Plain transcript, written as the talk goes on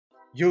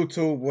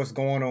YouTube, what's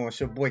going on? It's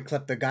your boy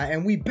CleffTheGod,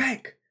 and we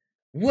back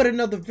with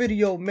another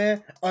video,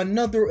 man.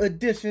 Another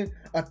edition,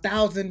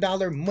 $1,000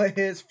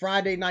 Mudheads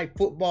Friday Night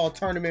Football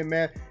Tournament,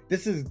 man.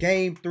 This is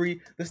game 3.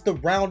 This is the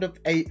round of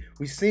 8.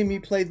 We see me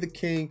play the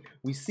King.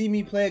 We see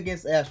me play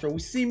against Astro. We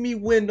see me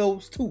win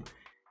those too.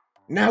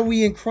 Now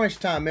we in crunch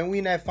time, man. We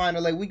in that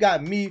final leg. We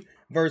got me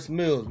versus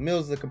Mills.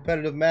 Mills is a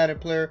competitive Madden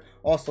player.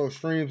 Also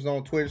streams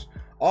on Twitch.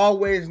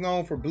 Always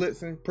known for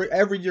blitzing.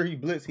 Every year he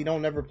blitz. He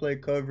don't never play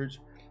coverage.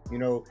 You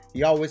know,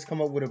 he always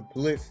come up with a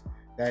blitz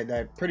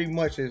that pretty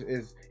much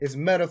is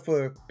meta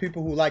for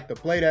people who like to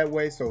play that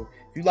way. So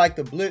if you like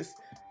the blitz,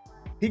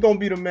 he gonna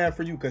be the man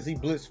for you because he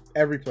blitz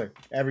every play.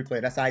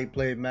 That's how he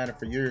played Madden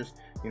for years.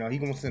 You know, he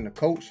gonna send the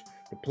coach,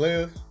 the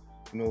players,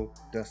 you know,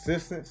 the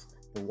assistants,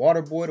 the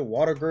water boy, the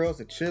water girls,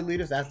 the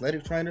cheerleaders, the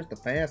athletic trainers, the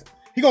fans.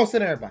 He gonna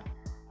send everybody.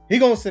 He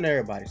gonna send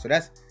everybody. So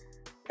that's,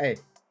 hey,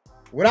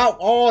 without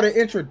all the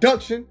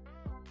introduction,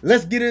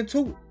 let's get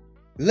into it.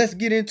 Let's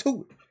get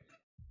into it.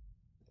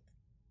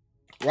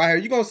 Right here,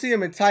 you're going to see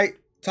him in tight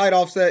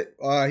offset.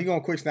 He going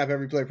to quick snap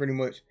every play pretty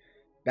much.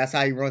 That's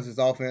how he runs his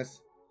offense.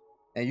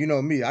 And you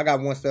know me, I got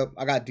one step.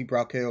 I got deep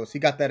route KOs. He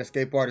got that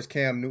escape artist,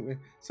 Cam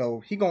Newton. So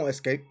he going to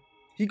escape.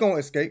 He going to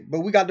escape. But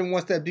we got them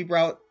one step deep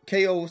route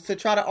KOs to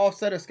try to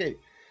offset escape.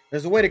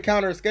 There's a way to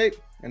counter escape.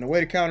 And the way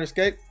to counter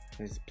escape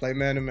is play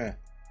man to man.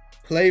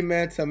 Play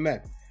man to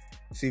man.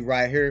 See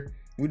right here,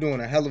 we're doing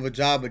a hell of a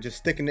job of just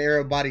sticking to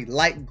everybody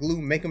like glue.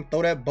 Make him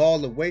throw that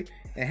ball away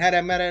and have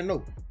that man at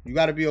no. You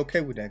got to be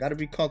okay with that. Got to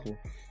be comfortable.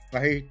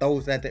 Right here, he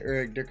throws that to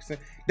Eric Dickerson.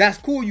 That's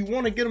cool. You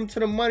want to get him to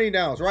the money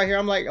downs. Right here,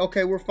 I'm like,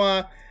 okay, we're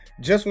fine.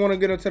 Just want to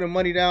get him to the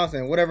money downs,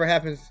 and whatever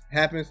happens,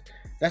 happens.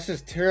 That's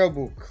just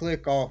terrible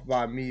click off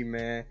by me,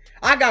 man.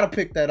 I got to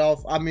pick that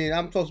off. I mean,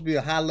 I'm supposed to be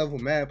a high-level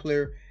man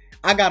player.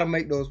 I got to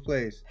make those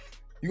plays.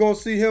 You're going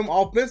to see him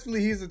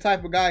offensively. He's the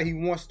type of guy, he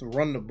wants to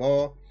run the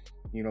ball.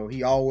 You know,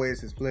 he always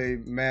has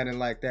played Madden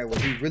like that where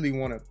he really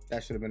want to,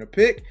 that should have been a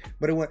pick,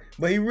 but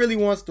he really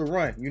wants to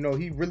run. You know,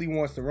 he really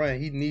wants to run.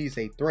 He needs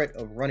a threat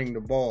of running the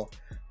ball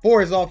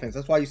for his offense.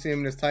 That's why you see him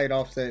in this tight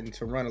offset and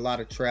to run a lot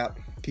of trap,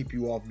 keep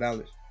you off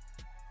balance.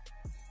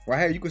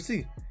 Right here, you can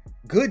see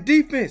good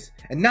defense,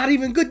 and not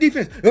even good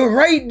defense,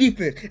 great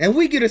defense. And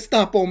we get a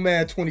stop on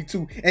Madden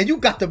 22, and you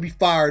got to be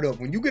fired up.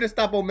 When you get a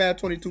stop on Madden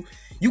 22,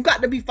 you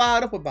got to be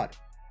fired up about it.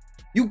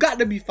 You got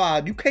to be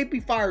fired. You can't be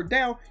fired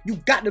down. You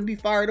got to be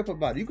fired up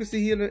about it. You can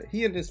see he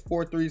in this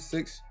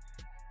 4-3-6,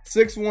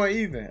 6-1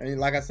 even. And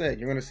like I said,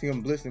 you're gonna see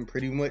him blitzing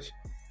pretty much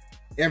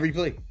every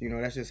play. You know,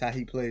 that's just how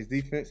he plays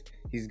defense.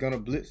 He's gonna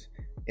blitz.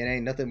 It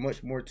ain't nothing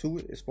much more to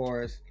it as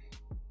far as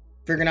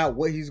figuring out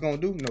what he's gonna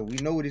do. No, we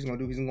know what he's gonna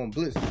do. He's gonna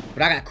blitz.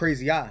 But I got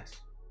crazy eyes.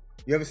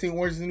 You ever seen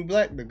Orange is the New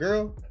Black? The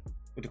girl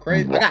with the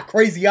crazy. I got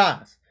crazy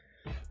eyes.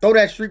 Throw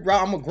that streak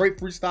route. I'm a great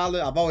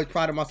freestyler. I've always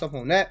prided myself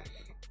on that.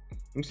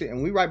 Let me see,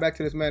 and we right back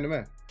to this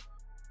man-to-man.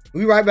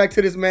 We right back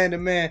to this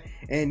man-to-man,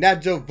 and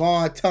that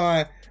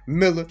Javon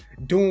Miller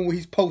doing what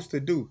he's supposed to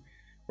do.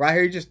 Right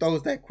here, he just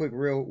throws that quick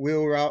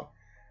wheel route.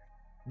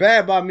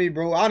 Bad by me,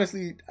 bro.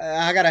 Honestly,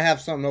 I got to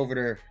have something over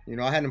there. You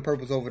know, I had them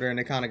purples over there, and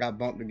they kind of got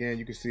bumped again.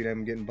 You can see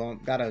them getting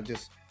bumped. Got to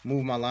just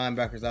move my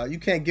linebackers out. You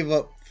can't give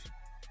up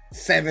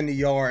 70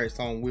 yards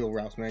on wheel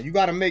routes, man. You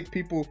got to make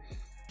people,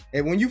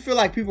 and when you feel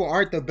like people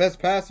aren't the best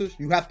passers,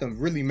 you have to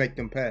really make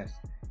them pass.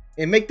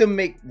 And make them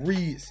make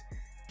reads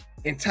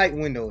in tight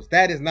windows.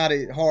 That is not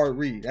a hard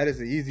read. That is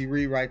an easy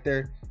read right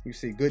there. You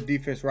see good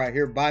defense right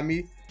here by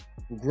me.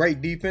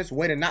 Great defense.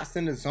 Way to not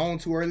send the zone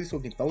too early so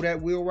we can throw that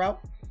wheel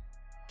route.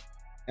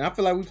 And I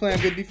feel like we're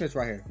playing good defense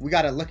right here. We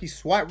got a lucky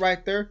swat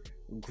right there.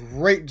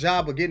 Great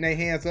job of getting their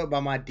hands up by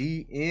my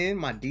DN,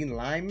 my D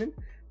linemen,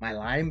 my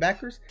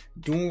linebackers,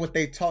 doing what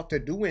they taught to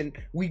do. And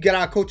we get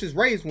our coaches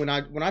raised. When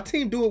our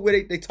team do it what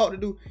they taught to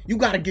do, you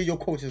got to give your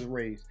coaches a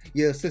raise.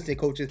 Your assistant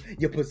coaches,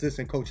 your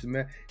position coaches,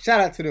 man. Shout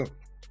out to them.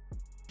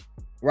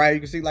 Right,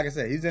 you can see, like I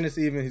said, he's in this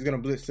even. He's going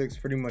to blitz 6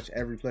 pretty much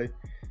every play.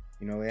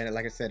 You know, and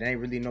like I said, there ain't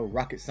really no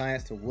rocket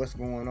science to what's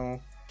going on.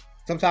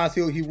 Sometimes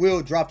he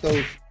will drop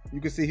those. You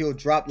can see he'll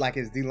drop like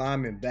his D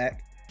lineman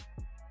back.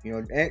 You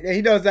know, and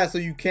he does that so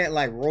you can't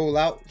like roll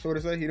out, sort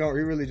of say. He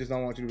really just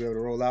don't want you to be able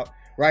to roll out.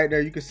 Right there,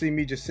 you can see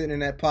me just sitting in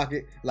that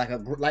pocket like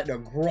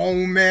the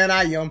grown man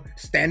I am,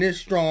 standing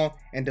strong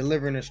and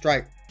delivering a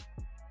strike.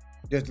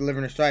 Just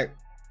delivering a strike.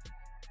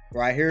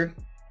 Right here.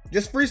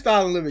 Just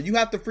freestyle a little bit. You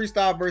have to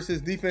freestyle versus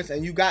defense,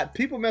 and you got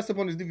people mess up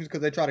on this defense because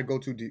they try to go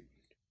too deep.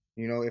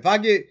 You know,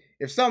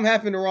 if something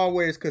happened the wrong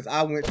way, it's because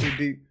I went too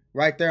deep.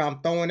 Right there,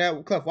 I'm throwing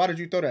that. Clef, why did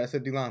you throw that? I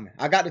said D lineman.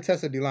 I got to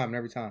test a D lineman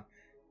every time.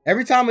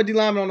 Every time a D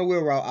lineman on the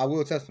wheel route, I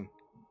will test him.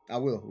 I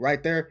will.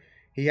 Right there,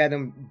 he had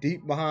them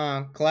deep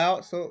behind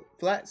cloud, so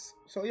flats.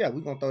 So yeah,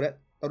 we're gonna throw that.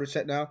 Throw the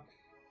check down.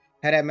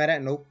 Had that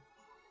Madden? Nope.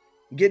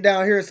 Get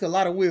down here, it's a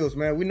lot of wheels,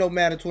 man. We know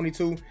Madden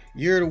 22,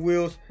 year of the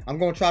wheels. I'm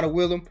gonna try to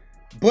wheel him.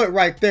 But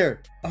right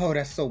there, oh,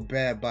 that's so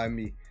bad by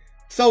me.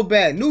 So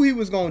bad. Knew he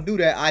was going to do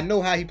that. I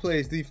know how he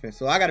plays defense,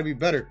 so I got to be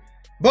better.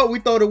 But we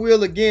throw the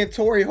wheel again.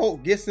 Torrey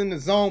Holt gets in the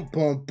zone.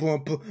 Boom,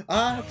 boom, boom.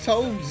 I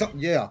told,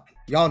 yeah,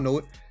 y'all know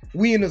it.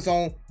 We in the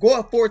zone. Go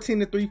up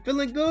 14-3.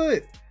 Feeling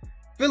good.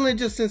 Feeling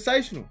just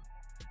sensational.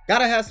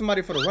 Gotta have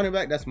somebody for the running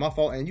back. That's my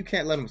fault. And you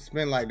can't let him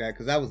spin like that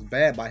because that was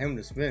bad by him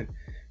to spin.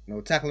 You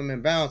know, tackle him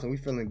in bounds and we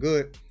feeling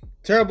good.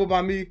 Terrible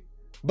by me.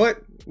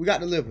 But we got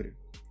to live with it.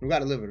 We got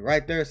to live with it.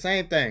 Right there.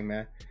 Same thing,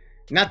 man.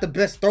 Not the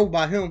best throw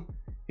by him.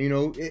 You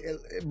know,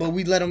 but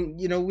we let him,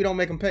 you know, we don't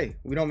make him pay.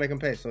 We don't make him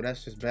pay. So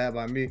that's just bad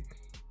by me.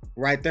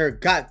 Right there.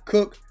 Got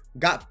cooked.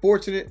 Got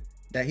fortunate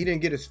that he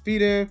didn't get his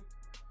feet in.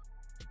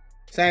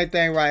 Same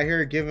thing right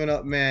here. Giving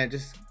up, man.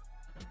 Just,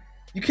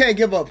 you can't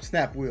give up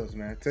snap wheels,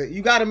 man.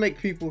 You got to make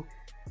people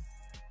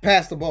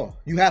pass the ball.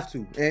 You have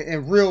to.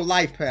 In real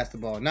life, pass the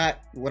ball. Not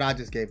what I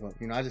just gave up.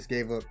 You know, I just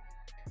gave up.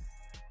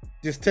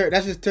 That's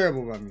just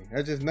terrible by me.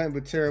 That's just nothing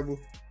but terrible.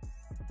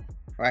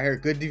 Right here,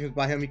 good defense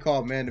by him. He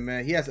called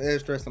man-to-man. He has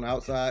edge stretch on the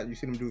outside. You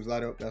see them dudes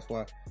light up. That's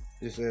why.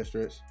 Just edge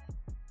stretch.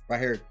 Right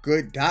here,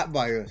 good dot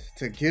by us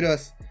to get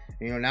us.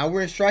 You know, now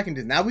we're in striking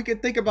distance. Now we can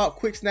think about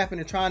quick snapping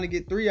and trying to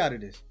get 3 out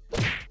of this.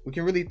 We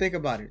can really think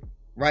about it.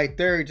 Right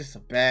there, just a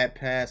bad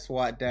pass,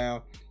 swat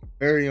down.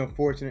 Very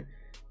unfortunate.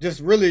 Just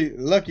really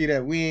lucky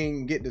that we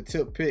ain't get the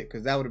tip pick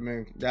because that would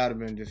have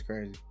been just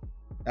crazy.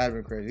 That would have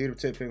been crazy. He'd have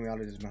tip picked me. I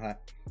would have just been hot.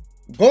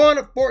 Going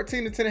up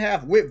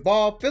 14-10.5 with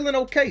ball, feeling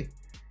okay.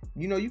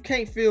 You know, you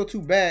can't feel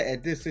too bad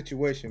at this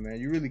situation, man.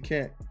 You really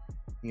can't.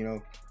 You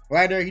know,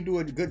 right there, he do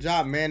a good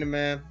job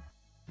man-to-man.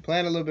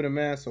 Playing a little bit of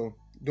man, so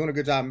doing a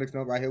good job mixing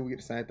up. Right here, we get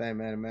the same thing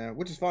man-to-man,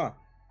 which is fine.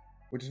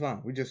 Which is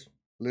fine. We just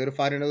live to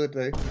fight another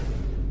day.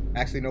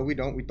 Actually, no, we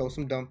don't. We throw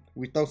something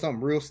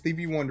real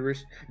Stevie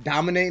Wonderish,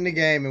 dominating the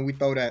game, and we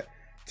throw that.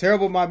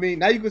 Terrible by me.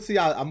 Now you can see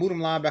I moved him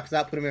linebackers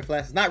out, put him in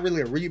flats. It's not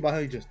really a read by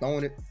him, he's just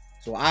throwing it.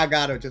 So I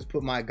gotta just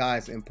put my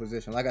guys in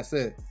position. Like I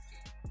said,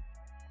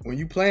 when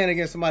you playing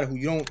against somebody who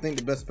you don't think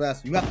the best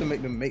passer, you have to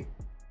make them make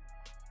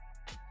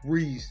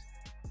reads,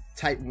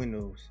 tight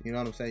windows. You know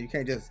what I'm saying? You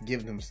can't just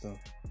give them stuff.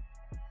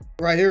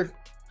 Right here,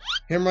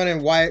 him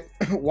running Y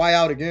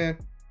out again.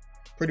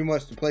 Pretty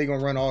much the play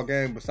gonna run all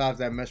game besides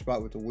that mesh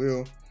spot with the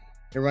wheel.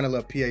 They run a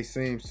little PA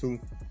seams too.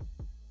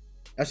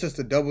 That's just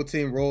a double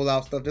team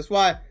rollout stuff. That's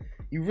why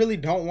you really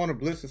don't want to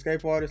blitz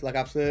escape artists. Like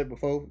I've said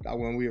before,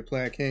 when we were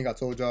playing King, I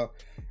told y'all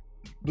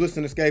blitz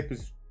and escape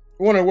is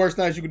one of the worst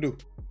things you can do.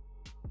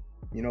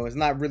 You know, it's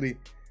not really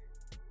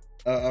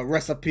a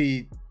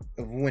recipe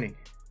of winning.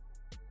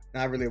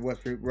 Not really a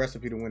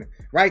recipe to winning.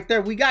 Right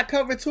there, we got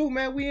cover 2,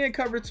 man. We in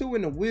cover 2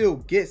 and the wheel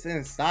gets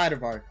inside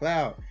of our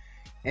cloud.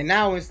 And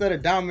now instead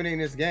of dominating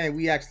this game,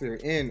 we actually are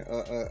in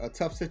a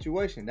tough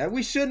situation that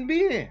we shouldn't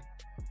be in.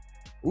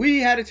 We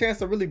had a chance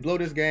to really blow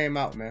this game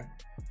out, man.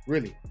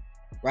 Really.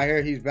 Right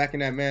here, he's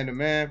backing that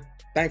man-to-man.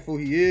 Thankful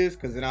he is,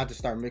 because then I'll just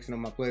start mixing up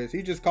my plays.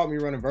 He just caught me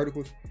running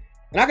verticals.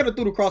 And I could have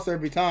threw the cross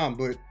every time,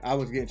 but I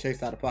was getting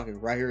chased out of pocket.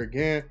 Right here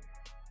again.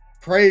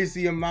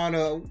 Crazy amount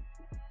of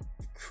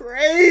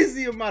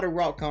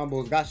route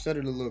combos. Got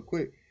shuttered a little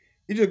quick.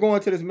 He just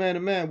going to this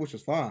man-to-man, which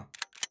was fine.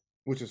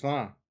 Which was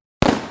fine.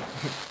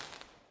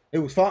 It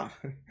was fine.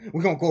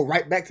 We're going to go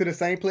right back to the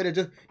same play. That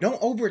just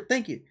don't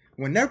overthink it.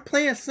 When they're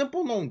playing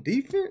simple on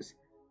defense,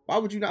 why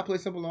would you not play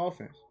simple on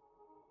offense?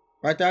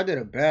 Right there, I did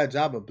a bad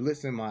job of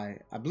blitzing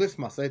I blitzed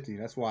my safety.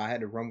 That's why I had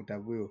to run with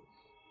that wheel.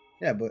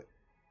 Yeah, but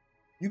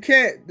you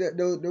can't,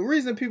 the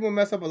reason people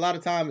mess up a lot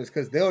of time is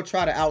because they'll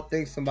try to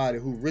outthink somebody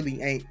who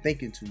really ain't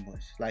thinking too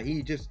much. Like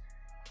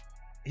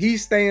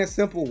he's staying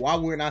simple. Why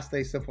wouldn't I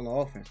stay simple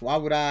on offense? Why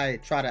would I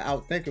try to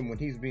outthink him when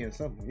he's being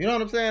simple? You know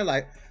what I'm saying?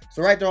 Like,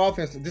 so right there,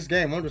 offense, this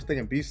game, I'm just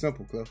thinking be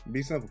simple, Cliff.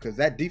 Be simple, because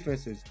that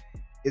defense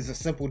is a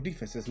simple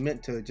defense. It's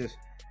meant to just,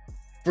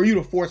 for you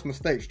to force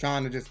mistakes,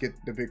 trying to just get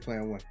the big play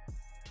and win.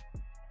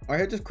 All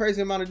right, just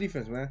crazy amount of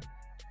defense, man.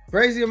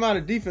 Crazy amount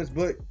of defense,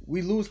 but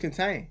we lose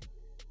contain.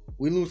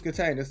 We lose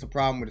contain. That's the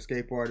problem with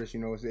escape artists. You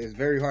know, it's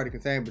very hard to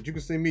contain, but you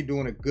can see me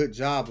doing a good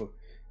job of,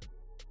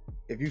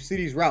 if you see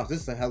these routes,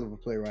 this is a hell of a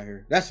play right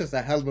here. That's just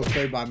a hell of a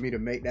play by me to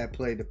make that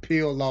play, to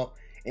peel off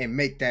and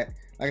make that.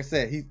 Like I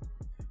said,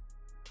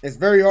 it's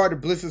very hard to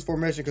blitz his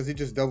formation because he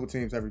just double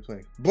teams every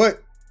play.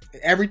 But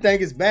everything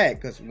is bad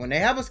because when they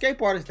have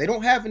escape artists, they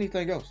don't have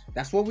anything else.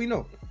 That's what we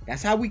know.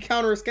 That's how we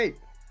counter escape.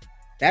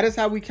 That is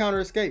how we counter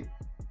escape.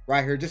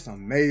 Right here, just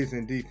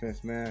amazing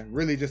defense, man.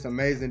 Really just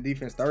amazing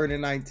defense. 3rd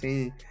and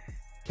 19.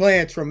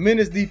 Playing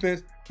tremendous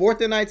defense.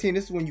 4th and 19.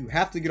 This is when you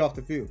have to get off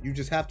the field. You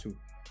just have to.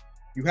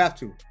 You have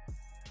to.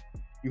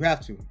 You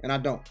have to. And I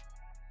don't.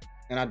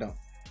 And I don't.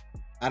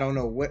 I don't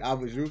know what I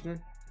was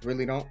using.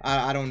 Really don't.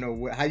 I don't know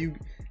what.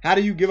 How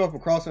do you give up a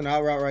crossing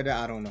out route right there?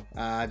 I don't know.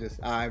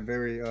 I'm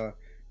very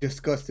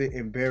disgusted,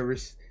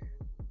 embarrassed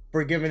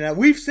for giving that.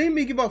 We've seen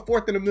me give up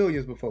 4th and a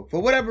millions before.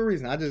 For whatever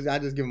reason, I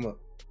just give them up.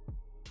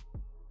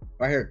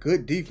 Right here,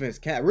 good defense.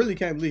 Really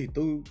can't believe he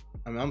threw.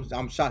 I mean,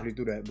 I'm shocked he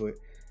threw that, but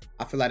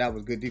I feel like that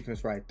was good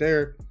defense right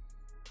there.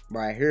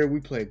 Right here,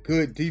 we play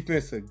good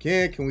defense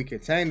again. Can we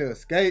contain the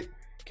escape?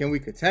 Can we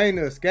contain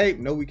the escape?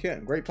 No, we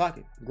can't. Great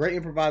pocket. Great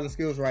improvising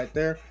skills right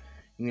there.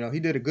 You know,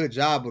 he did a good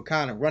job of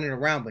kind of running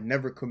around, but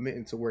never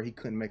committing to where he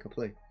couldn't make a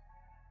play.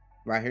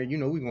 Right here, you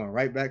know, we're going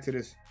right back to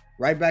this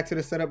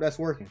setup that's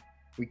working.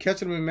 We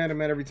catching them in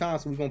man-to-man every time,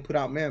 so we're going to put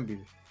out man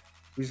beaters.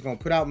 We're just going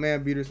to put out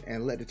man beaters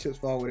and let the chips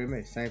fall where they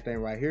may. Same thing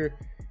right here.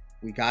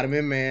 We got him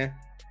in man.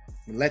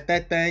 Let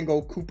that thing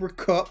go. Cooper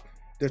Kupp,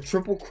 the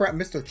triple crown,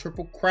 Mr.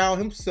 Triple Crown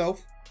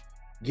himself.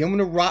 Give him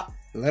the rock.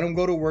 Let him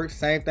go to work.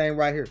 Same thing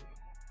right here.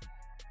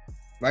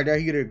 Right there,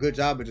 he did a good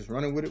job of just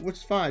running with it, which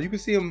is fine. You can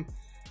see him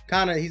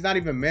kind of, he's not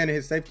even manning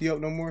his safety up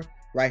no more.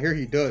 Right here,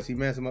 he does. He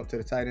mans him up to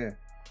the tight end.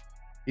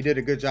 He did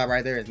a good job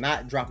right there. It's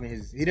not dropping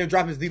his, he didn't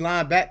drop his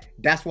D-line back.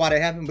 That's why that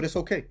happened, but it's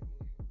okay.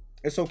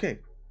 It's okay.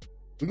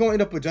 We're going to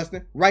end up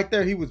adjusting. Right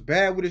there, he was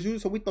bad with his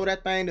use, so we throw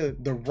that thing to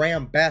the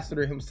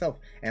Rambassador himself.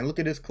 And look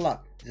at this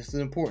clock. This is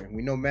important.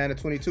 We know Madden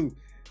 22.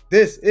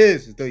 This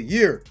is the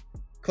year.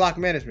 Clock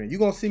management. You're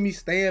going to see me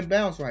stay in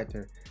bounds right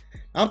there.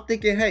 I'm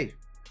thinking, hey,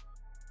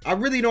 I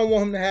really don't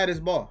want him to have this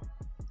ball.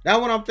 That's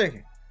what I'm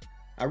thinking.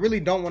 I really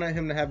don't want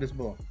him to have this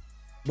ball.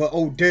 But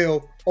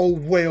Odell,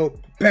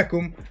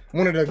 Beckham,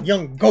 one of the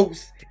young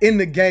goats in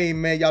the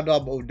game, man. Y'all know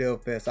I'm Odell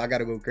fast, so I got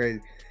to go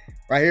crazy.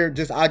 Right here,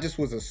 I just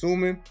was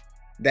assuming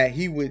that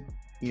he would,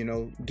 you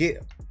know,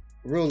 get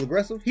real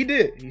aggressive. He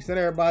did. He sent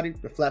everybody.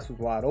 The flats was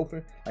wide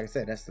open. Like I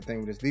said, that's the thing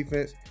with this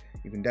defense.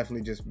 You can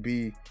definitely just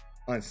be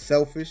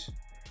unselfish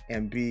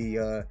and be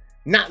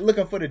not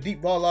looking for the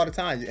deep ball all the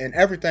time. And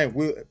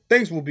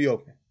things will be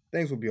open.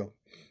 Things will be open.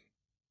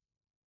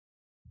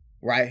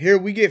 Right here,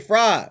 we get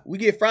fried. We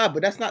get fried,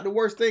 but that's not the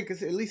worst thing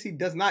because at least he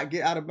does not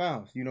get out of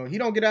bounds. You know, he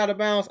don't get out of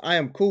bounds. I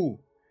am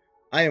cool.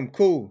 I am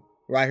cool.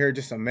 Right here,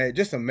 just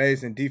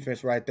amazing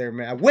defense right there,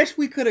 man. I wish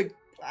we could have.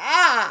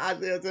 I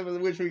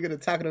wish we could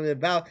have talked him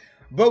about,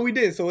 but we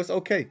did, so it's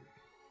okay.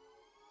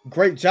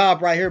 Great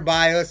job right here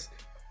by us.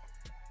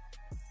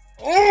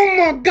 Oh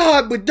my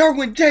God, but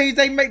Derwin James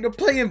ain't make the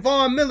play in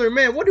Von Miller,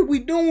 man. What are we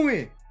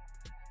doing?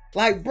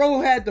 Like,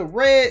 bro had the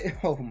red.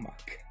 Oh my God.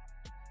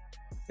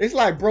 It's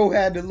like bro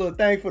had the little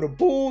thing for the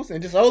Bulls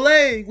and just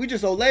Olay. We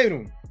just Olayed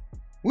him.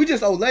 We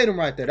just Olayed him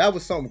right there. That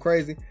was something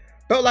crazy.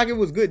 Felt like it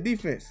was good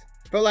defense.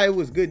 Felt like it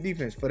was good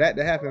defense for that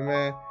to happen,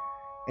 man.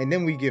 And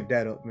then we give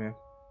that up, man.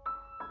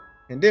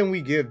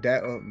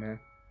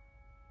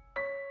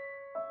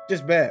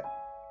 Just bad.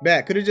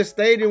 Bad. Could have just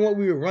stayed in what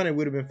we were running,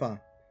 would have been fine.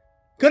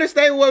 Could have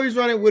stayed with what we was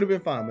running, would have been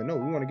fine. But no,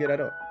 we want to get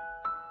that up.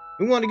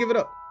 We want to give it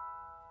up.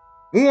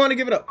 We want to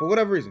give it up for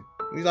whatever reason.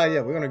 He's like,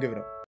 yeah, we're going to give it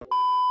up.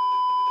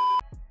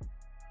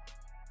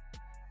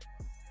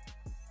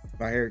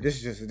 Right here,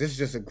 this is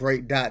just a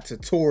great dot to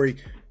Tory.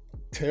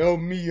 Tell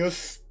me a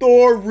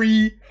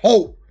story.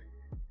 Hope.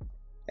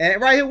 And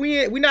right here,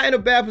 we're not in a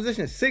bad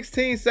position.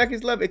 16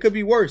 seconds left. It could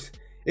be worse.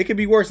 It could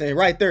be worse. And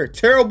right there,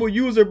 terrible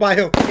user by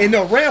him. And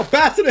the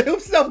Rambassador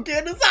himself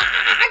getting us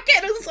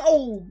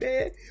old,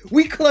 man.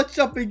 We clutch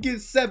up and get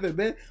 7,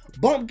 man.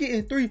 Bump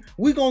getting 3.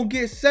 We gonna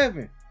get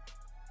 7.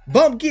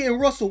 Bump getting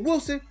Russell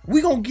Wilson.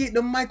 We gonna get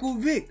the Michael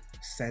Vick.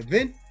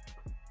 7.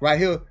 Right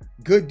here,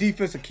 good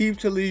defense, Akeem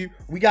Talib.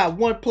 We got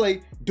one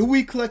play. Do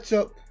we clutch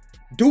up?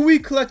 Do we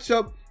clutch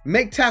up?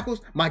 Make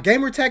tackles. My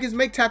gamer tag is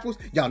make tackles.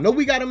 Y'all know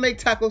we got to make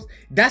tackles.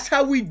 That's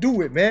how we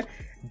do it, man.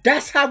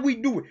 That's how we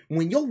do it.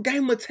 When your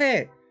gamer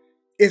tag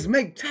is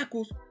make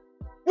tackles,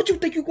 what you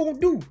think you going to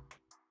do?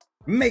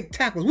 Make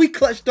tackles. We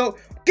clutched up.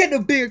 Get the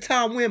big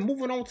time win.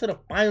 Moving on to the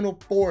final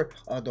 4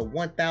 of the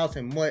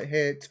 1,000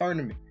 Mudhead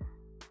tournament.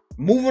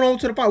 Moving on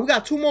to the final. We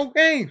got 2 more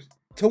games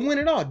to win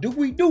it all. Do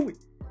we do it?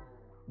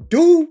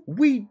 Do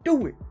we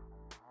do it?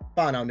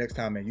 Find out next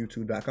time at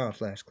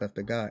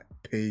youtube.com/CleffTheGod.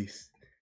 Peace.